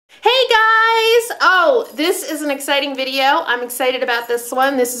So this is an exciting video. I'm excited about this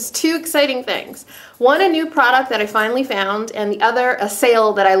one. This is two exciting things. One, a new product that I finally found, and the other, a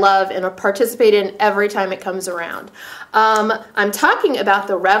sale that I love and participate in every time it comes around. I'm talking about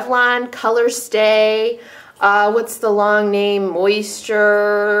the Revlon Colorstay, what's the long name?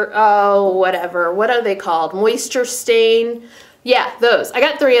 Moisture, oh, whatever. What are they called? Moisture Stain. Yeah, those. I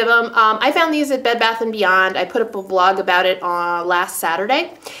got 3 of them. I found these at Bed Bath & Beyond. I put up a blog about it last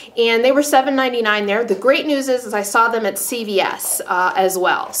Saturday, and they were $7.99 there. The great news is I saw them at CVS as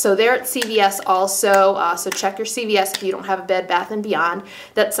well. So they're at CVS also, so check your CVS if you don't have a Bed Bath & Beyond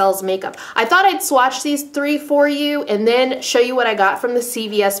that sells makeup. I thought I'd swatch these 3 for you and then show you what I got from the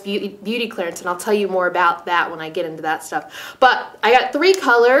CVS beauty clearance, and I'll tell you more about that when I get into that stuff. But I got 3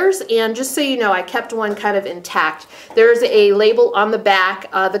 colors, and just so you know, I kept one kind of intact. There's a label on the back.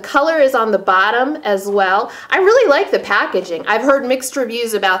 The color is on the bottom as well. I really like the packaging. I've heard mixed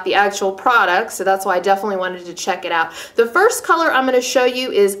reviews about the actual product, so that's why I definitely wanted to check it out. The first color I'm going to show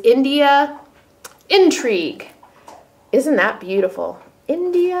you is India Intrigue. Isn't that beautiful?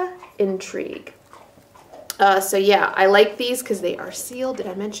 India Intrigue. So yeah, I like these because they are sealed. Did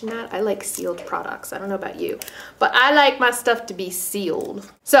I mention that? I like sealed products. I don't know about you, but I like my stuff to be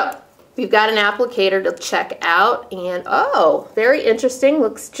sealed. So we've got an applicator to check out, and oh, very interesting.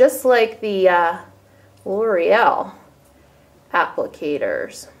 Looks just like the L'Oreal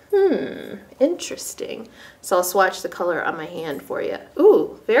applicators. Interesting. So I'll swatch the color on my hand for you.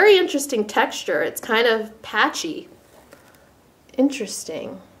 Ooh, very interesting texture. It's kind of patchy.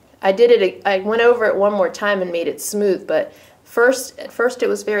 Interesting. I went over it one more time and made it smooth, but at first it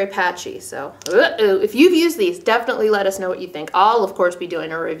was very patchy. So if you've used these, definitely let us know what you think. I'll of course be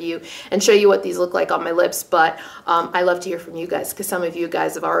doing a review and show you what these look like on my lips, but I love to hear from you guys because some of you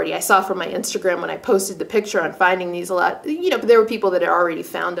guys have already, I saw from my Instagram when I posted the picture on finding these a lot, you know, there were people that had already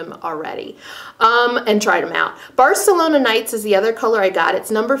found them already and tried them out. Barcelona Nights is the other color I got. It's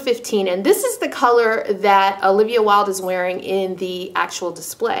number 15, and this is the color that Olivia Wilde is wearing in the actual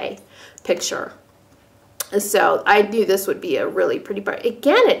display picture. So I knew this would be a really pretty bright.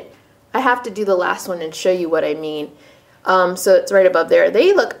 Again, I have to do the last one and show you what I mean. So it's right above there.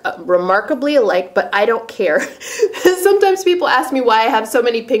 They look remarkably alike, but I don't care. Sometimes people ask me why I have so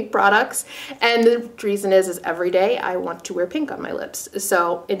many pink products, and the reason is every day I want to wear pink on my lips.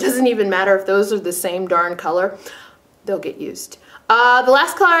 So it doesn't even matter if those are the same darn color. They'll get used. The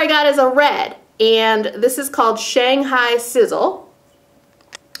last color I got is a red, and this is called Shanghai Sizzle.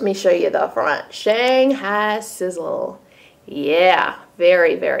 Let me show you the front. Shanghai Sizzle. Yeah,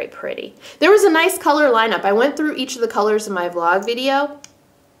 very, very pretty. There was a nice color lineup. I went through each of the colors in my vlog video,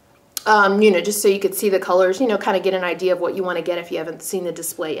 you know, just so you could see the colors, you know, kind of get an idea of what you want to get if you haven't seen the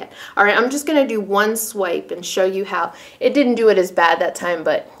display yet. All right, I'm just going to do one swipe and show you how. It didn't do it as bad that time,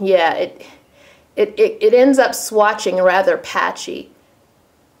 but yeah, it ends up swatching rather patchy.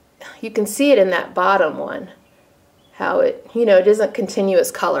 You can see it in that bottom one. How it, you know, it isn't continuous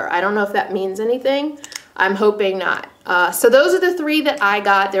color. I don't know if that means anything. I'm hoping not. So those are the 3 that I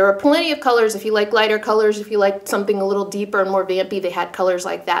got. There are plenty of colors. If you like lighter colors, if you like something a little deeper and more vampy, they had colors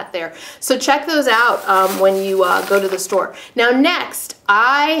like that there. So check those out when you go to the store. Now next,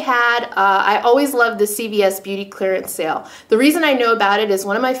 I always loved the CVS beauty clearance sale. The reason I know about it is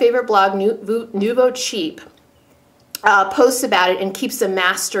one of my favorite blog, Nouveau Cheap, posts about it and keeps a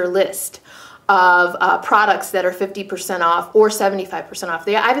master list of products that are 50% off or 75% off.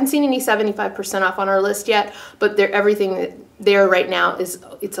 I haven't seen any 75% off on our list yet, but everything there right now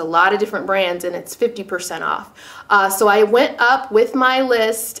it's a lot of different brands, and it's 50% off. So I went up with my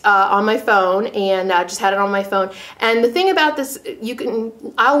list on my phone, and just had it on my phone. And the thing about this,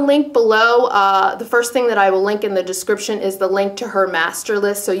 I'll link below. The first thing that I will link in the description is the link to her master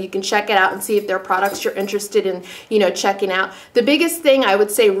list, so you can check it out and see if there are products you're interested in, you know, checking out. The biggest thing I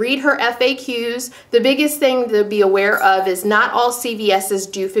would say, read her FAQs. The biggest thing to be aware of is not all CVS's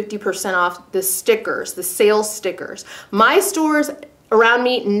do 50% off the stickers, the sales stickers. My stores around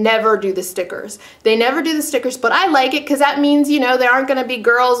me never do the stickers. They never do the stickers, but I like it because that means, you know, there aren't going to be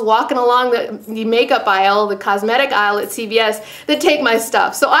girls walking along the makeup aisle, the cosmetic aisle at CVS that take my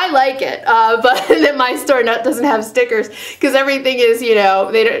stuff. So I like it, but then my store doesn't have stickers because everything is, you know,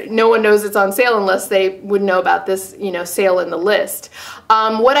 no one knows it's on sale unless they would know about this, you know, sale in the list.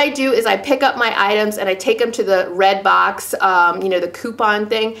 What I do is I pick up my items and I take them to the red box, you know, the coupon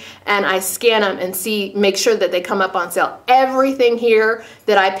thing, and I scan them and make sure that they come up on sale. Everything here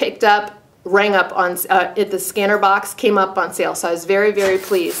that I picked up rang up on at the scanner box, came up on sale, so I was very, very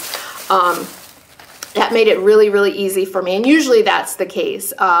pleased. that made it really, really easy for me. And usually that's the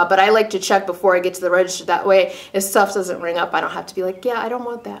case. But I like to check before I get to the register. That way, if stuff doesn't ring up, I don't have to be like, yeah, I don't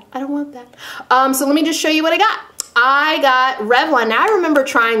want that. I don't want that. So let me just show you what I got. I got Revlon. Now I remember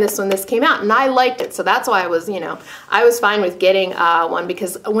trying this when this came out and I liked it. So that's why I was, you know, I was fine with getting one,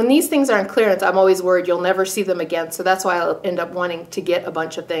 because when these things are in clearance, I'm always worried you'll never see them again. So that's why I'll end up wanting to get a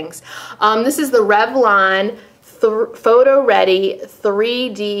bunch of things. This is the Revlon Photo Ready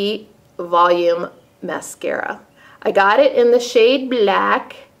 3D Volume Mascara. I got it in the shade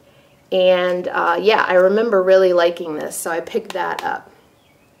black, and yeah, I remember really liking this, so I picked that up.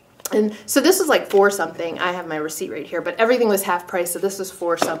 And so this was like $4 something. I have my receipt right here, but everything was half price, so this was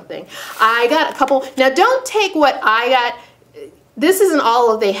 $4 something. I got a couple. Now don't take what I got. This isn't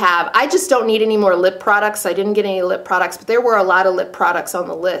all they have. I just don't need any more lip products. I didn't get any lip products, but there were a lot of lip products on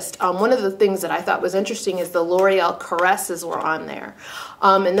the list. One of the things that I thought was interesting is the L'Oreal Caresses were on there.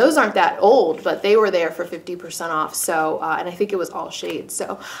 And those aren't that old, but they were there for 50% off. So, and I think it was all shades.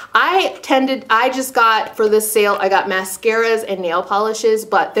 So I just got, for this sale, I got mascaras and nail polishes,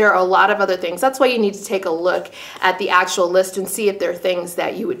 but there are a lot of other things. That's why you need to take a look at the actual list and see if there are things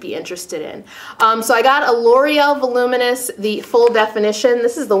that you would be interested in. So I got a L'Oreal Voluminous, the full definition.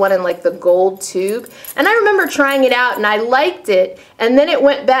 This is the one in like the gold tube. And I remember trying it out and I liked it, and then it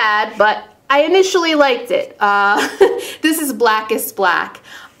went bad, but I initially liked it. This is Blackest Black.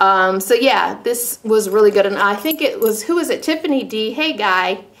 So yeah, this was really good. And I think it was, who was it? Tiffany D. Hey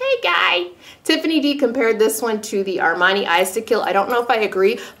guy. Hey guy. Tiffany D compared this one to the Armani Eyes to Kill. I don't know if I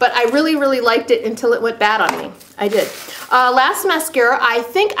agree, but I really, really liked it until it went bad on me. I did. Last mascara, I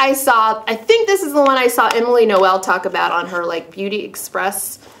think this is the one I saw Emily Noel talk about on her like Beauty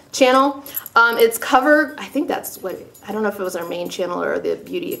Express channel. It's Cover, I think that's what, I don't know if it was our main channel or the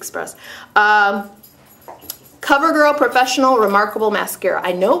Beauty Express. CoverGirl Professional Remarkable Mascara.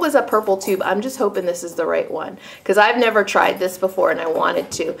 I know it was a purple tube. I'm just hoping this is the right one, because I've never tried this before and I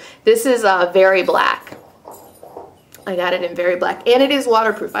wanted to. This is Very Black. I got it in Very Black, and it is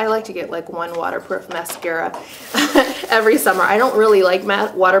waterproof. I like to get like one waterproof mascara every summer. I don't really like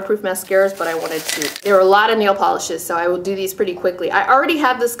waterproof mascaras, but I wanted to. There are a lot of nail polishes, so I will do these pretty quickly. I already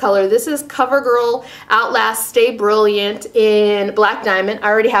have this color. This is CoverGirl Outlast Stay Brilliant in Black Diamond. I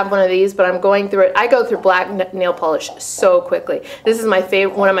already have one of these, but I'm going through it. I go through black nail polish so quickly. This is my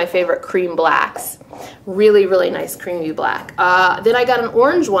favorite, one of my favorite cream blacks. Really, really nice creamy black. Then I got an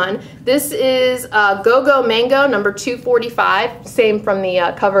orange one. This is Go-Go Mango number 245, same from the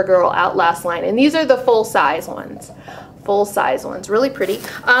CoverGirl Outlast line. And these are the full-size ones. Full-size ones, really pretty.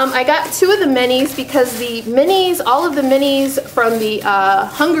 I got two of the minis because the minis, all of the minis from the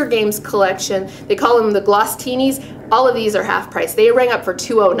Hunger Games collection, they call them the Glosstinis. All of these are half price. They rang up for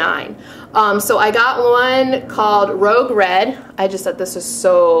 $209. So I got one called Rogue Red. I just thought this was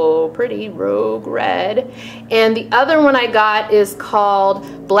so pretty, Rogue Red. And the other one I got is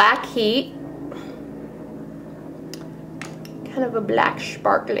called Black Heat. Kind of a black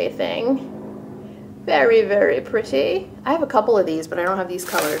sparkly thing. Very, very pretty. I have a couple of these, but I don't have these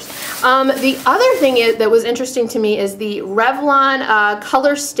colors. The other thing that was interesting to me is the Revlon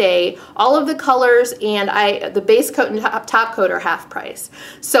Colorstay. All of the colors and the base coat and top coat are half price.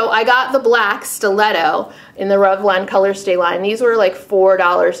 So I got the black stiletto in the Revlon Colorstay line. These were like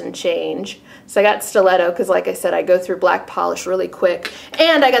 $4 and change. So I got stiletto because, like I said, I go through black polish really quick.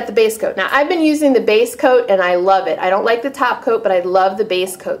 And I got the base coat. Now, I've been using the base coat and I love it. I don't like the top coat, but I love the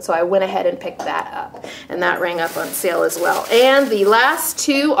base coat. So I went ahead and picked that up. And that rang up on sale as well. And the last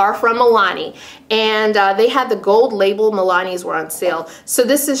two are from Milani. And they had the gold label. Milani's were on sale. So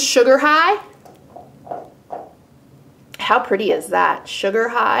this is Sugar High. How pretty is that? Sugar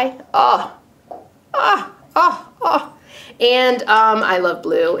High. Oh, oh, oh, oh. And I love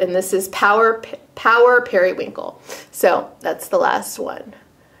blue, and this is Power Periwinkle. So that's the last one.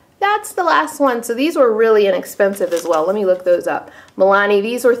 That's the last one. So these were really inexpensive as well. Let me look those up. Milani,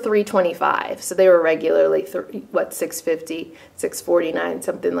 these were $3.25. So they were regularly, what, $6.50, $6.49,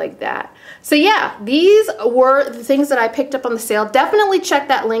 something like that. So yeah, these were the things that I picked up on the sale. Definitely check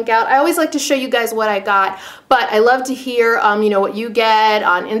that link out. I always like to show you guys what I got, but I love to hear, you know, what you get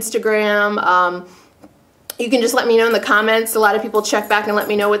on Instagram. You can just let me know in the comments. A lot of people check back and let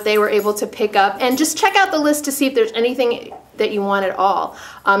me know what they were able to pick up. And just check out the list to see if there's anything that you want at all.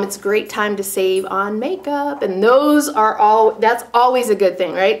 It's a great time to save on makeup. And those are that's always a good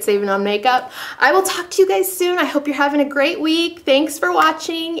thing, right? Saving on makeup. I will talk to you guys soon. I hope you're having a great week. Thanks for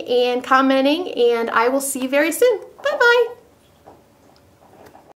watching and commenting. And I will see you very soon. Bye-bye.